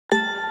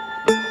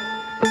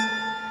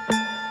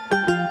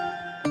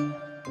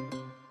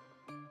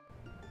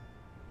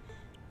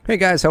Hey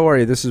guys, how are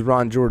you? This is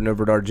Ron Jordan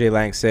over at RJ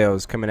Lang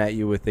Sales coming at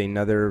you with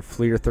another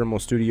FLIR Thermal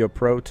Studio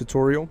Pro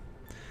tutorial.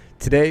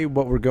 Today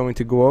what we're going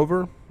to go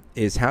over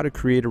is how to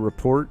create a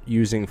report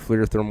using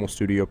FLIR Thermal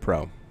Studio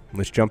Pro.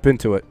 Let's jump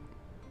into it.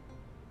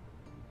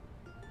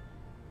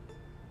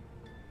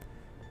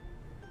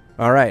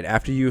 Alright,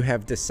 after you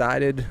have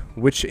decided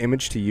which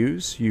image to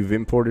use, you've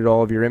imported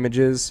all of your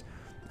images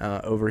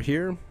over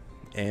here,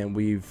 and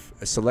we've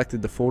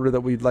selected the folder that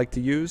we'd like to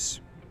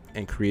use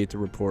and create the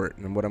report.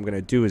 And what I'm going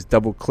to do is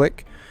double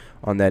click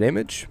on that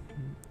image.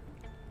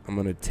 I'm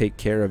going to take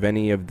care of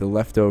any of the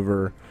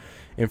leftover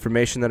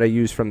information that I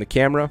use from the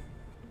camera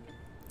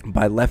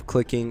by left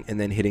clicking and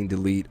then hitting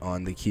delete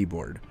on the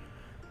keyboard.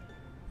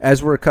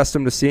 As we're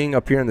accustomed to seeing,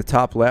 up here in the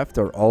top left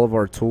are all of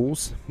our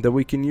tools that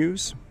we can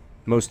use.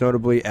 Most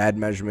notably, add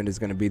measurement is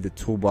going to be the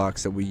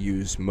toolbox that we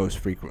use most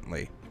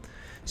frequently.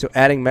 So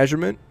adding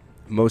measurement,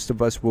 most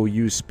of us will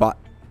use spot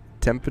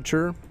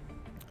temperature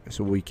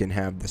so we can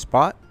have the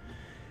spot.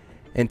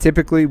 And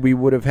typically we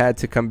would have had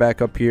to come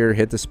back up here,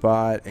 hit the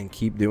spot, and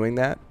keep doing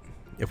that.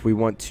 If we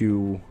want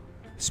to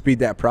speed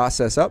that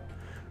process up,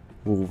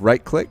 we'll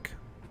right click,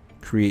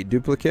 create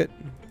duplicate,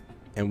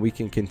 and we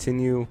can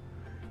continue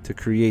to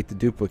create the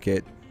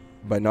duplicate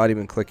by not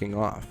even clicking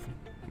off,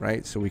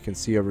 right? So we can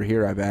see over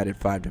here I've added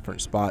 5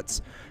 different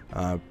spots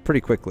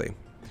pretty quickly.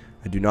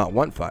 I do not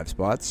want 5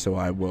 spots, so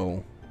I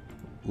will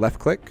left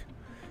click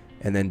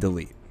and then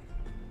delete.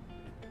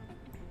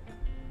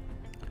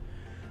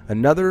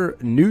 Another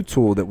new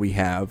tool that we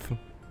have,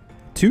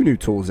 2 new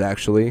tools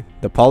actually,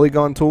 the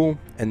polygon tool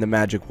and the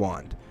magic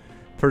wand.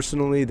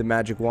 Personally, the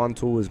magic wand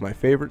tool is my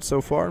favorite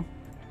so far,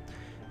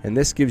 and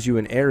this gives you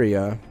an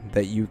area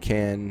that you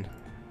can,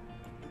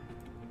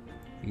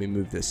 let me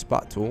move this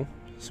spot tool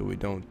so we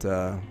don't,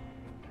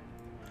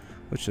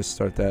 let's just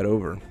start that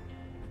over.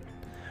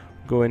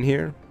 Go in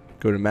here,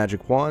 go to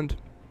magic wand,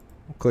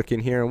 click in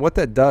here, and what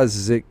that does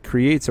is it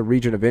creates a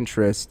region of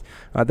interest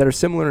that are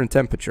similar in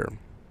temperature.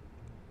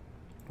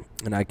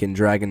 And I can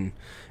drag and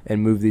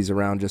move these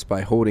around just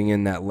by holding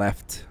in that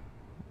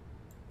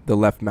the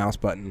left mouse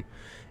button,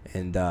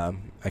 and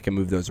I can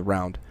move those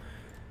around.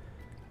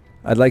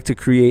 I'd like to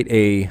create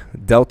a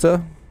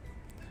delta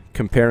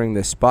comparing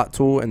the spot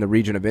tool and the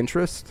region of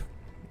interest.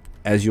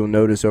 As you'll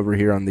notice over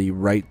here on the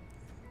right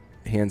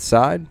hand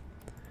side,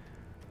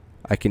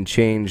 I can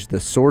change the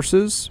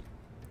sources.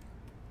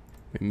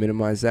 Let me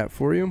minimize that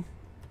for you.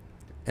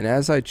 And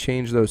as I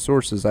change those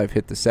sources, I've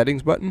hit the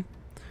settings button.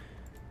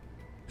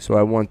 So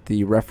I want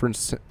the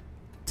reference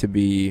to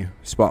be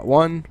spot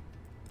 1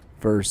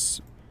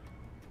 versus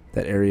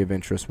that area of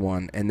interest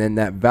 1. And then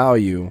that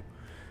value,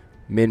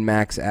 min,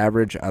 max,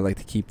 average, I like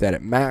to keep that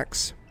at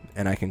max.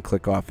 And I can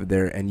click off of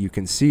there, and you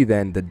can see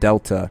then the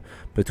delta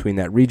between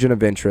that region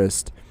of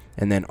interest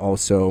and then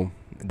also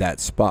that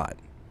spot.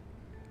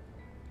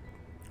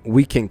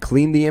 We can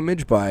clean the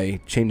image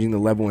by changing the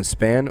level and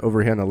span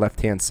over here on the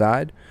left hand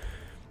side.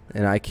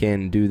 And I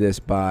can do this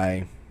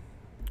by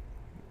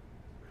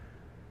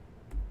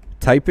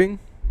typing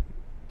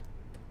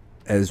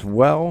as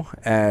well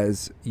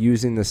as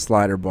using the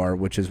slider bar,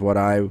 which is what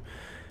I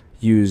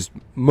use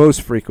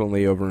most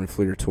frequently over in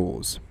FLIR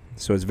tools.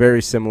 So it's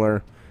very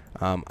similar.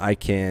 I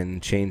can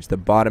change the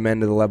bottom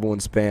end of the level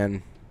and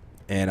span,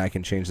 and I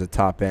can change the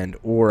top end,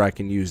 or I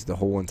can use the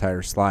whole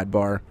entire slide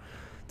bar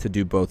to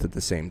do both at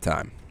the same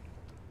time.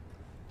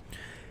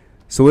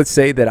 So let's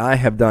say that I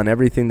have done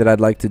everything that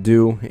I'd like to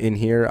do in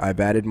here.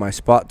 I've added my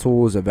spot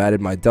tools, I've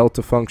added my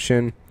delta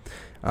function,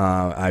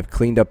 I've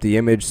cleaned up the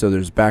image so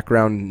there's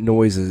background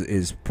noise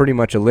is pretty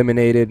much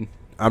eliminated.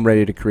 I'm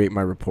ready to create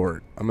my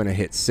report. I'm going to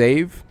hit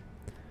save.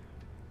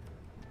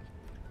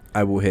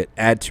 I will hit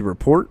add to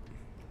report.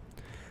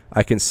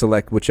 I can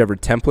select whichever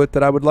template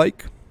that I would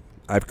like.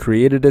 I've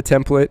created a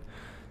template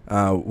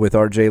with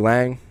RJ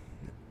Lang.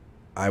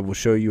 I will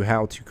show you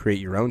how to create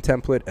your own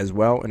template as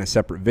well in a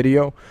separate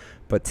video,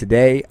 but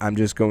today I'm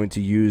just going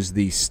to use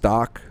the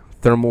stock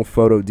thermal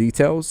photo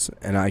details,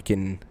 and I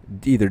can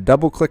either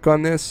double click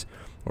on this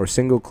or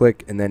single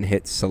click and then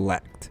hit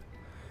select.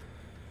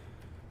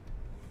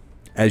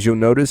 As you'll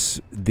notice,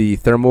 the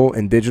thermal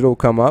and digital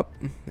come up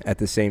at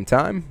the same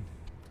time.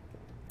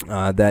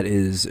 That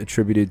is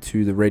attributed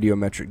to the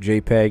radiometric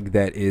JPEG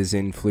that is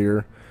in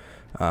FLIR,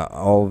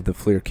 all of the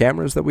FLIR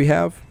cameras that we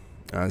have.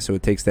 So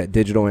it takes that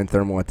digital and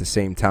thermal at the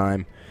same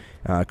time,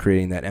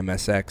 creating that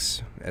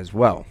MSX as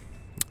well.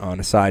 On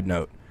a side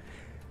note,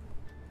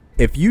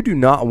 if you do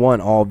not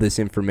want all of this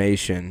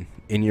information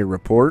in your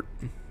report,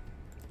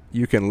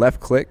 you can left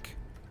click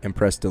and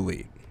press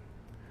delete.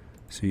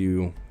 So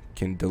you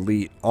can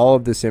delete all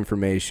of this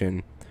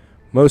information.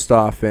 Most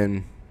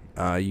often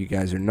you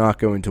guys are not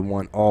going to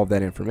want all of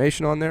that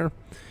information on there,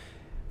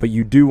 but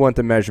you do want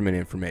the measurement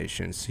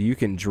information. So you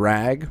can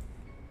drag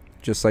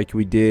just like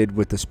we did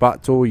with the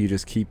spot tool. You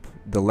just keep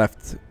the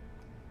left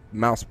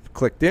mouse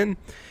clicked in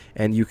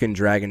and you can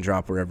drag and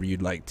drop wherever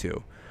you'd like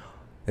to.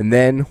 And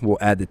then we'll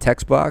add the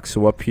text box.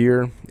 So up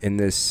here in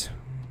this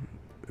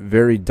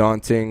very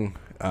daunting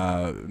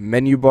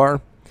menu bar,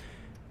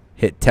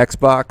 hit text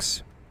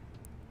box,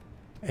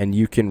 and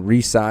you can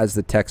resize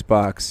the text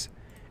box,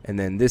 and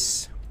then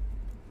this,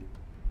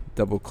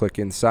 double click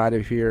inside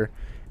of here,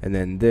 and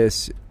then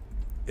this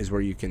is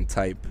where you can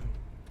type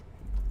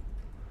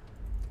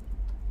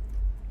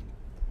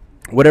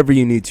whatever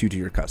you need to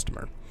your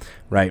customer,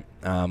 right?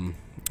 And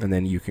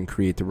then you can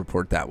create the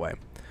report that way.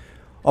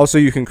 Also,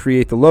 you can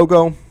create the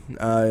logo.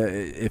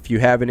 If you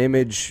have an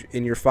image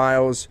in your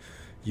files,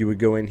 you would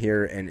go in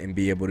here and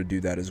be able to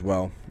do that as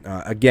well.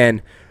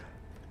 Again,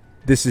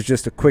 this is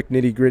just a quick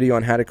nitty-gritty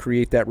on how to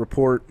create that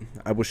report.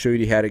 I will show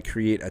you how to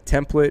create a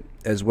template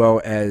as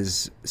well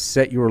as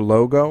set your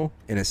logo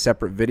in a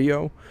separate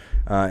video.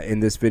 In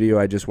this video,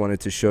 I just wanted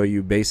to show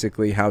you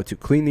basically how to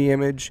clean the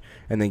image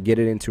and then get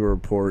it into a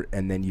report,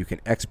 and then you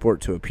can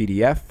export to a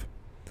PDF.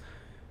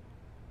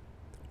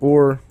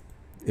 Or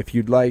if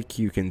you'd like,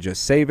 you can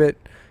just save it.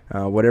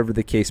 Whatever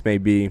the case may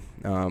be,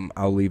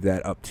 I'll leave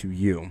that up to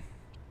you.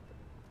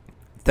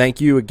 Thank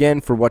you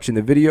again for watching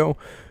the video.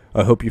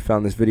 I hope you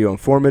found this video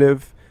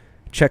informative.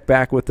 Check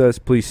back with us.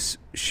 Please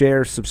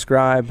share,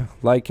 subscribe,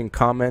 like, and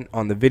comment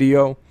on the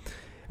video.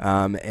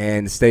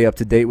 And stay up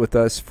to date with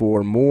us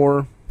for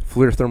more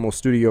FLIR Thermal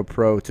Studio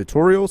Pro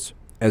tutorials,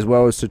 as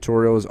well as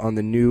tutorials on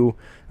the new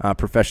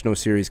professional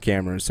series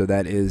cameras. So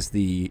that is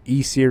the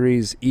E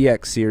series,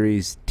 EX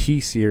series, T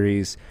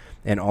series,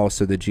 and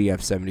also the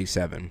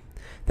GF77.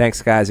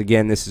 Thanks, guys.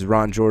 Again, this is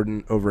Ron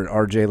Jordan over at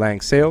RJ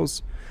Lang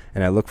Sales,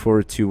 and I look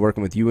forward to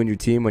working with you and your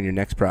team on your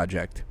next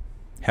project.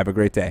 Have a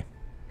great day.